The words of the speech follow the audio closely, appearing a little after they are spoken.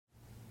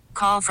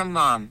Call from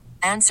mom.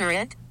 Answer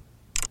it.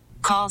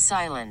 Call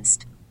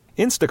silenced.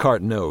 Instacart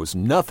knows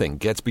nothing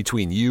gets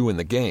between you and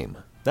the game.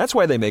 That's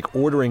why they make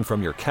ordering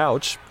from your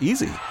couch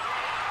easy.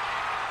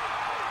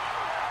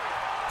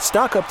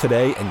 Stock up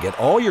today and get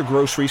all your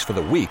groceries for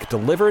the week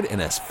delivered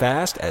in as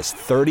fast as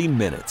 30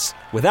 minutes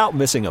without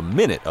missing a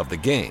minute of the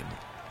game.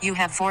 You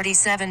have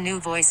 47 new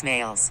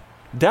voicemails.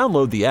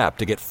 Download the app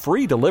to get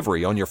free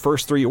delivery on your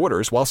first 3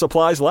 orders while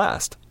supplies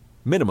last.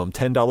 Minimum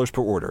 $10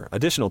 per order.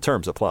 Additional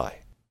terms apply.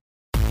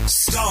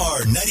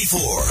 Star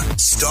 94,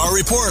 Star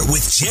Report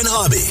with Jen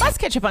Hobby. Let's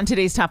catch up on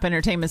today's top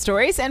entertainment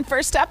stories. And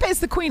first up is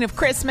the Queen of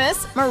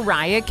Christmas.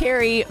 Mariah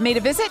Carey made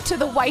a visit to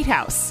the White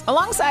House.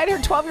 Alongside her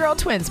 12-year-old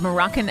twins,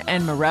 Moroccan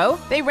and Moreau,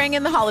 they rang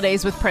in the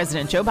holidays with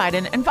President Joe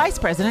Biden and Vice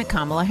President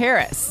Kamala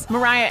Harris.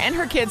 Mariah and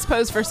her kids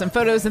posed for some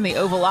photos in the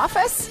Oval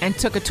Office and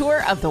took a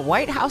tour of the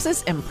White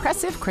House's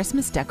impressive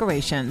Christmas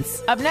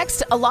decorations. Up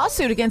next, a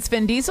lawsuit against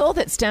Vin Diesel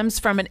that stems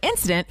from an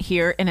incident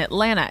here in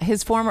Atlanta.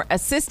 His former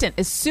assistant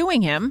is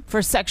suing him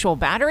for sexual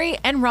battery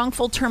and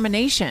wrongful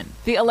termination.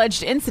 The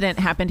alleged incident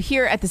happened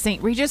here at the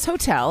St. Regis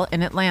Hotel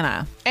in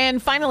Atlanta.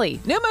 And finally,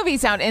 new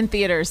movies out in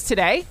theaters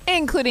today,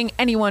 including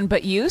Anyone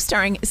But You,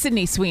 starring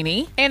Sydney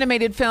Sweeney,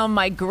 animated film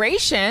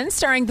Migration,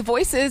 starring the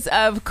voices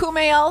of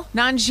Kumail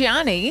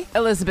Nanjiani,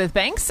 Elizabeth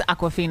Banks,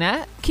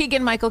 Awkwafina,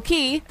 Keegan-Michael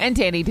Key, and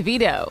Danny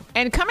DeVito.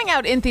 And coming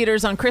out in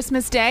theaters on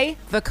Christmas Day,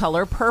 The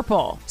Color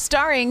Purple,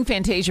 starring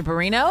Fantasia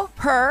Barrino,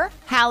 Her,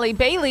 Halle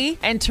Bailey,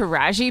 and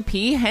Taraji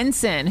P.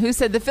 Henson, who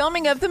said the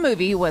filming of the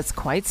movie was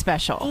quite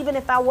special. Even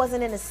if I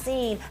wasn't in a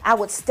scene, I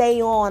would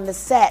stay on the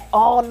set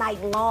all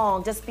night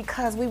long just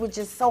because we were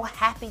just so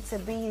happy to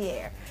be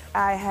there.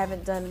 I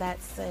haven't done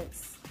that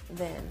since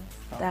then.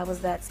 That was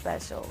that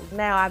special.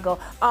 Now I go,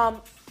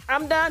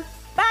 I'm done.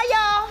 Bye,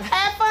 y'all.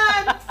 Have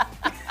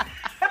fun.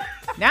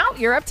 Now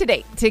you're up to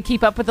date. To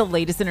keep up with the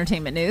latest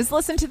entertainment news,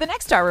 listen to the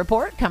next Star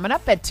Report coming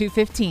up at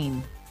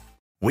 2:15.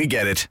 We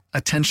get it.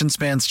 Attention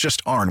spans just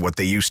aren't what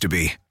they used to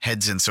be.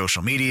 Heads in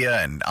social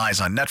media and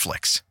eyes on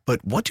Netflix.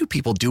 But what do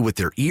people do with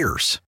their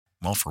ears?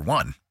 Well, for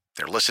one,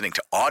 they're listening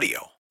to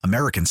audio.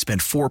 Americans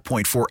spend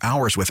 4.4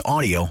 hours with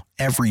audio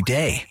every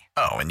day.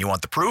 Oh, and you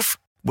want the proof?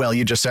 Well,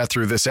 you just sat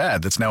through this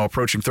ad that's now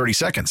approaching 30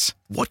 seconds.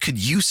 What could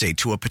you say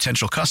to a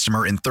potential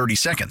customer in 30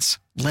 seconds?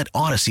 Let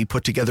Odyssey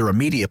put together a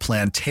media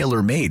plan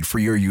tailor-made for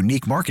your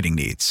unique marketing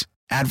needs.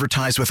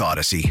 Advertise with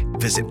Odyssey.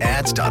 Visit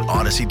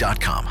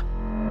ads.odyssey.com.